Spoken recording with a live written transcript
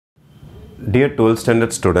Dear 12th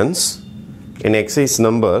standard students, in exercise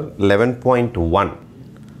number 11.1,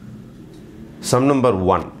 sum number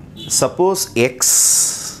 1, suppose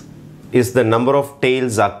x is the number of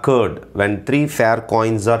tails occurred when 3 fair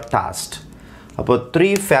coins are tossed. அப்போ 3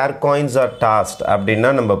 fair coins are tossed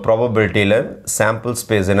அப்படின்னா நம்ம probabilityல sample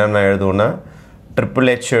space என்னென்ன எழுதுவோம்னா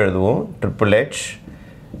triple h எழுதுவோம், triple h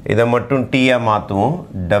இதை மட்டும் t ஆ மாற்றுவோம்,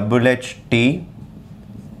 double h t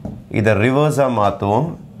இதை reverse ஆ மாற்றுவோம்,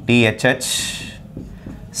 THH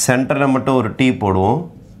சென்டரில் மட்டும் ஒரு T போடுவோம்,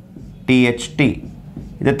 THT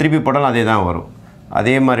இதை திருப்பி போட்டாலும் அதே தான் வரும்.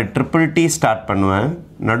 அதே மாதிரி ட்ரிபிள் T ஸ்டார்ட் பண்ணுவேன்,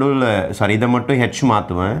 நடுவில் சாரி இதை மட்டும் H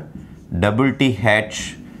மாற்றுவேன், டபுள் TH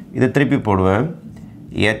இதை திருப்பி போடுவேன்,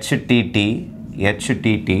 HTT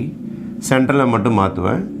HTT சென்டரில் மட்டும்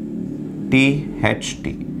மாற்றுவேன், THT.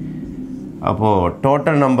 அப்போது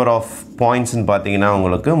டோட்டல் நம்பர் ஆஃப் பாயிண்ட்ஸ்னு பார்த்தீங்கன்னா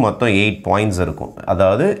உங்களுக்கு மொத்தம் 8 பாயிண்ட்ஸ் இருக்கும்,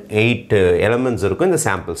 அதாவது 8 எலிமெண்ட்ஸ் இருக்கும் இந்த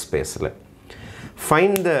சாம்பிள் ஸ்பேஸில்.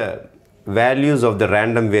 Find the values of the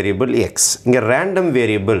random variable X. இங்கே ரேண்டம்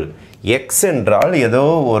வேரியபிள் எக்ஸ் என்றால் ஏதோ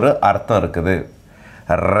ஒரு அர்த்தம் இருக்குது.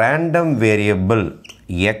 ரேண்டம் வேரியபிள்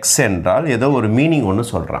எக்ஸ் என்றால் ஏதோ ஒரு மீனிங் ஒன்று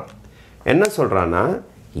சொல்கிறான். என்ன சொல்கிறான்னா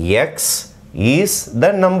X is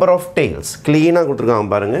the number of tails. க்ளீனாக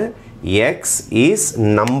கொடுத்துருக்காங்க பாருங்கள், x is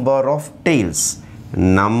number of tails,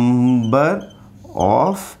 number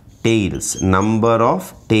of tails, number of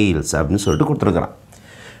tails அப்படின்னு சொல்லிட்டு கொடுத்துருக்குறான்.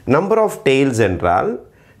 number of tails என்றால்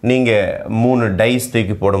நீங்கள் 3 டைஸ்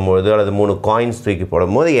தூக்கி போடும்போது அல்லது 3 காயின்ஸ் தூக்கி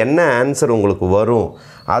போடும்போது என்ன ஆன்சர் உங்களுக்கு வரும்,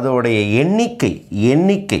 அதோடைய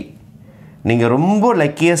எண்ணிக்கை நீங்கள் ரொம்ப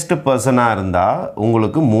லக்கியஸ்ட் பர்சனாக இருந்தால்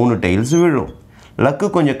உங்களுக்கு 3 டைல்ஸ் விழும்.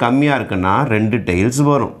 லக்கு கொஞ்சம் கம்மியாக இருக்குன்னா 2 டைல்ஸ்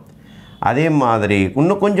வரும். அதே மாதிரி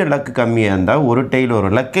இன்னும் கொஞ்சம் லக்கு கம்மியாக இருந்தால் ஒரு டெய்ல்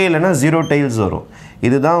வரும், லக்கே இல்லைன்னா 0 டைல்ஸ் வரும்.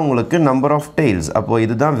 இதுதான் உங்களுக்கு நம்பர் ஆஃப் டெய்ல்ஸ். அப்போது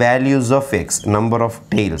இதுதான் values of X, number of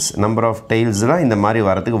tails. Number of டெய்ல்ஸ்லாம் இந்த மாதிரி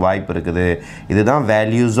வரதுக்கு வாய்ப்பு இருக்குது. இதுதான்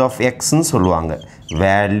வேல்யூஸ் ஆஃப் எக்ஸ்ன்னு சொல்லுவாங்க,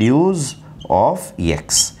 வேல்யூஸ் ஆஃப்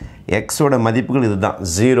எக்ஸ். எக்ஸோட மதிப்புகள் இதுதான்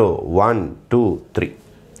 0 1 2 3,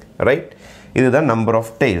 ரைட்? இதுதான் number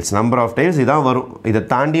of tails. Number of tails இதான் வரும், இதை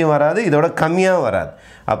தாண்டியும் வராது, இதோட கம்மியாக வராது.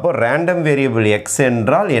 அப்போ ரேண்டம் வேரியபிள் எக்ஸ்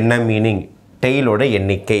என்றால் என்ன மீனிங், டெய்லோட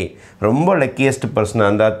எண்ணிக்கை. ரொம்ப லக்கியஸ்ட் பர்சன்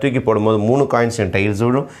அந்த தூக்கி போடும்போது 3 காயின்ஸ் டெய்ல்ஸ்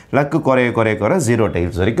விடும், லக்கு குறைய 0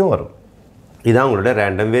 டைல்ஸ் வரைக்கும் வரும். இதுதான் உங்களோட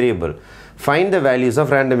random variable. Find the values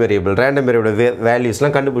of random variable. Random variable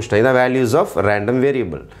வேல்யூஸ்லாம் கண்டுபிடிச்சிட்டேன், இதான் values of random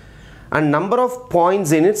variable. And number of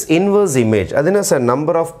points in it's inverse image. அது என்ன sir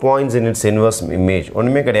number of points in it's inverse image?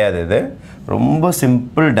 ஒன்றுமே கிடையாது, இது ரொம்ப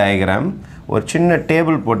சிம்பிள் டயக்ராம். ஒரு சின்ன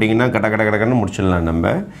டேபிள் போட்டிங்கன்னா கடன்னு முடிச்சிடலாம்.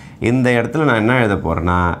 நம்ம இந்த இடத்துல நான் என்ன எழுத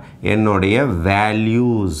போகிறேன்னா என்னுடைய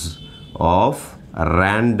values of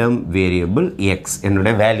random variable X,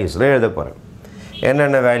 என்னுடைய வேல்யூஸில் எழுத போகிறேன்.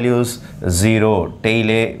 என்னென்ன வேல்யூஸ்? 0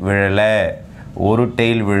 டெய்லே விழலை, 1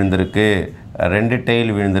 டெய்ல் விழுந்திருக்கு, 2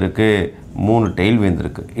 டெய்ல் விழுந்திருக்கு, 3 டெய்ல்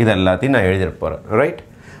விழுந்திருக்கு. இது எல்லாத்தையும் நான் எழுதிட போகிறேன், ரைட்?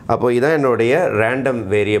 அப்போது இதான் என்னுடைய ரேண்டம்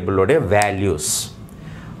வேரியபிளோடைய வேல்யூஸ்.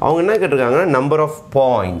 அவங்க என்ன கேட்டிருக்காங்கன்னா number of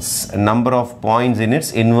points in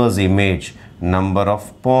it's inverse image, number of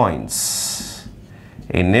points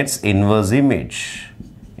in it's inverse image.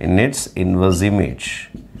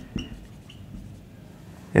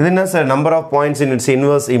 இது என்ன sir number of points in it's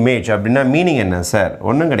inverse image அப்படின்னா மீனிங் என்ன சார்?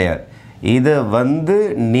 ஒன்றும் கிடையாது. இதை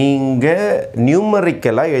நீங்கள்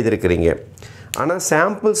நியூமரிக்கலாக எழுதியிருக்கிறீங்க, ஆனால்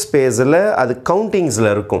சாம்பிள் ஸ்பேஸில் அது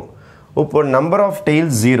கவுண்டிங்ஸில் இருக்கும். இப்போ நம்பர் ஆஃப்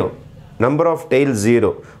டெய்ல்ஸ் 0,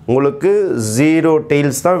 உங்களுக்கு 0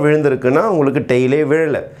 டெய்ல்ஸ் தான் விழுந்திருக்குன்னா உங்களுக்கு டெய்லே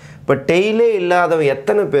விழலை. இப்போ டெய்லே இல்லாதவன்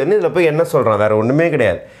எத்தனை பேர்னு இதில் போய் என்ன சொல்கிறான்? வேறு ஒன்றுமே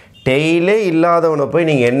கிடையாது. டெய்லே இல்லாதவனை போய்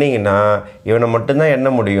நீங்கள் எண்ணிங்கன்னா இவனை மட்டும்தான் எண்ண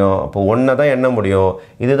முடியும், அப்போ 1 தான் எண்ண முடியும்.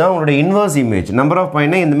 இதுதான் உங்களோட இன்வர்ஸ் இமேஜ். நம்பர் ஆஃப்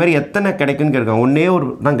பாயிண்ட்னா இந்தமாதிரி எத்தனை கிடைக்குன்னு கேட்கும்,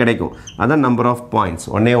 1 தான் கிடைக்கும், அதுதான் நம்பர் ஆஃப் பாயிண்ட்ஸ்,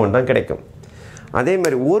 1 தான் கிடைக்கும். அதே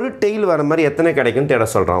மாதிரி ஒரு டெய்ல் வர மாதிரி எத்தனை கிடைக்குன்னு தேட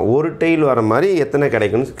சொல்கிறான், ஒரு டெய்ல் வர மாதிரி எத்தனை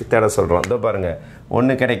கிடைக்குன்னு தேட சொல்கிறான். இதோ பாருங்கள்,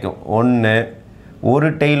 1 கிடைக்கும், 1. ஒரு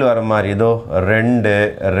டெய்ல் வர மாதிரி இதோ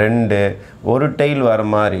 2, ஒரு டெய்ல் வர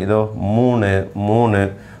மாதிரி இதோ 3,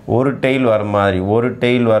 ஒரு டெய்ல் வர மாதிரி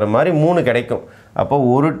 3 கிடைக்கும். அப்போ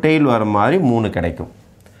ஒரு டெய்ல் வர மாதிரி 3 கிடைக்கும்.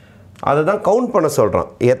 அதை தான் கவுண்ட் பண்ண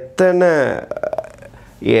சொல்கிறான். எத்தனை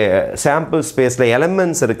சாம்பிள் ஸ்பேஸில்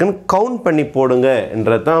எலமெண்ட்ஸ் இருக்குன்னு கவுண்ட் பண்ணி போடுங்க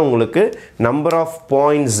என்றது தான் உங்களுக்கு number of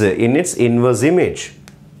points in it's inverse image.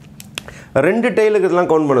 2 டெய்லுக்கு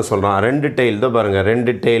இதெல்லாம் கவுண்ட் பண்ண சொல்கிறான். 2 டெய்ல் இதோ பாருங்கள்,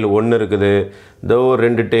 2 டெய்ல் 1 இருக்குது, இதோ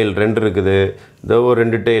 2 டெய்ல் 2 இருக்குது, இதோ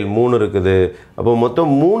 2 டெய்ல் 3 இருக்குது. அப்போ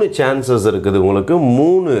மொத்தம் 3 சான்சஸ் இருக்குது, உங்களுக்கு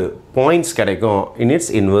 3 பாயிண்ட்ஸ் கிடைக்கும் இன்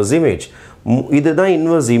இட்ஸ் இன்வர்ஸ் இமேஜ். இதுதான்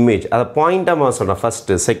இன்வர்ஸ் இமேஜ். அதை பாயிண்ட்டாக சொல்கிறேன்,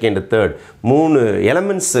 ஃபஸ்ட்டு செகண்ட் தேர்ட் 3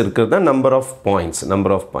 எலமெண்ட்ஸ் இருக்கிறது தான் நம்பர் ஆஃப்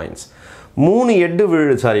பாயிண்ட்ஸ்.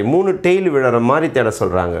 3 டெயில் விழற மாதிரி தேட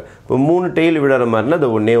சொல்கிறாங்க. இப்போ 3 டெயில் விழற மாதிரினா அது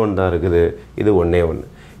ஒன்றே ஒன்று தான் இருக்குது, இது ஒன்றே ஒன்று.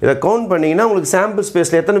 இதை கவுண்ட் பண்ணிங்கன்னா உங்களுக்கு சாம்பிள்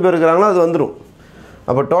ஸ்பேஸில் எத்தனை பேர் இருக்கிறாங்களோ அது வந்துடும்.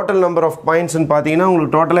 அப்போ டோட்டல் நம்பர் ஆஃப் பாயிண்ட்ஸ்னு பார்த்தீங்கன்னா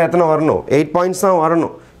உங்களுக்கு டோட்டலாக எத்தனை வரணும்? 8 பாயிண்ட்ஸ் தான்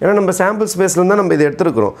வரணும். ஏன்னா நம்ம சாம்பிள் ஸ்பேஸ்லேருந்து தான் நம்ம இதை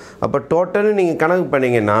எடுத்துருக்குறோம். அப்போ டோட்டல்னு நீங்கள் கணக்கு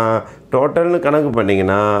பண்ணிங்கன்னா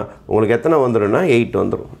உங்களுக்கு எத்தனை வந்துடும்னா 8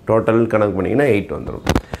 வந்துடும். டோட்டல்னு கணக்கு பண்ணிங்கன்னா 8 வந்துடும்.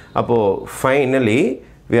 அப்போது ஃபைனலி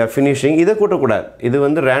we are finishing. இதை கூட்டக்கூடாது, இது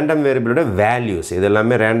வந்து ரேண்டம் வேரியபிளோட வேல்யூஸ், இது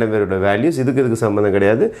எல்லாமே ரேண்டம் வேரியபிளோட வேல்யூஸ், இதுக்கு சம்மந்தம்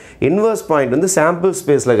கிடையாது. இன்வர்ஸ் பாயிண்ட் வந்து சாம்பிள்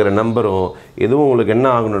ஸ்பேஸில் இருக்கிற நம்பரும் இதுவும் உங்களுக்கு என்ன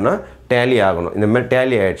ஆகணும்னா டேலி ஆகணும். இந்த மாதிரி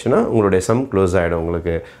டேலி ஆகிடுச்சுன்னா உங்களுடைய சம் க்ளோஸ் ஆகிடும்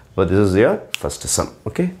உங்களுக்கு. இப்போ this is your first some.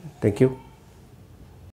 Okay, thank you.